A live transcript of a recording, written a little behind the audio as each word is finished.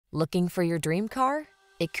Looking for your dream car?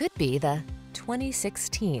 It could be the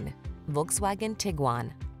 2016 Volkswagen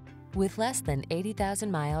Tiguan. With less than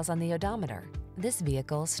 80,000 miles on the odometer, this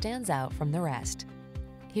vehicle stands out from the rest.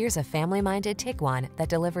 Here's a family-minded Tiguan that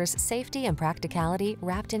delivers safety and practicality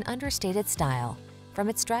wrapped in understated style. From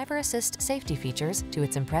its driver assist safety features to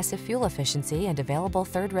its impressive fuel efficiency and available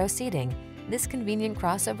third-row seating, this convenient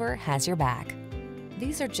crossover has your back.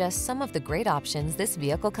 These are just some of the great options this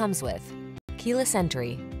vehicle comes with: keyless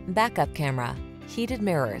entry, backup camera, heated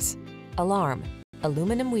mirrors, alarm,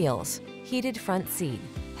 aluminum wheels, heated front seat,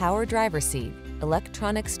 power driver seat,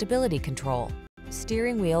 electronic stability control,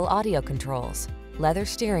 steering wheel audio controls, leather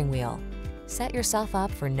steering wheel. Set yourself up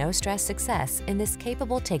for no-stress success in this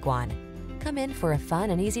capable Tiguan. Come in for a fun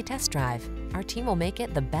and easy test drive. Our team will make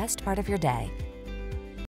it the best part of your day.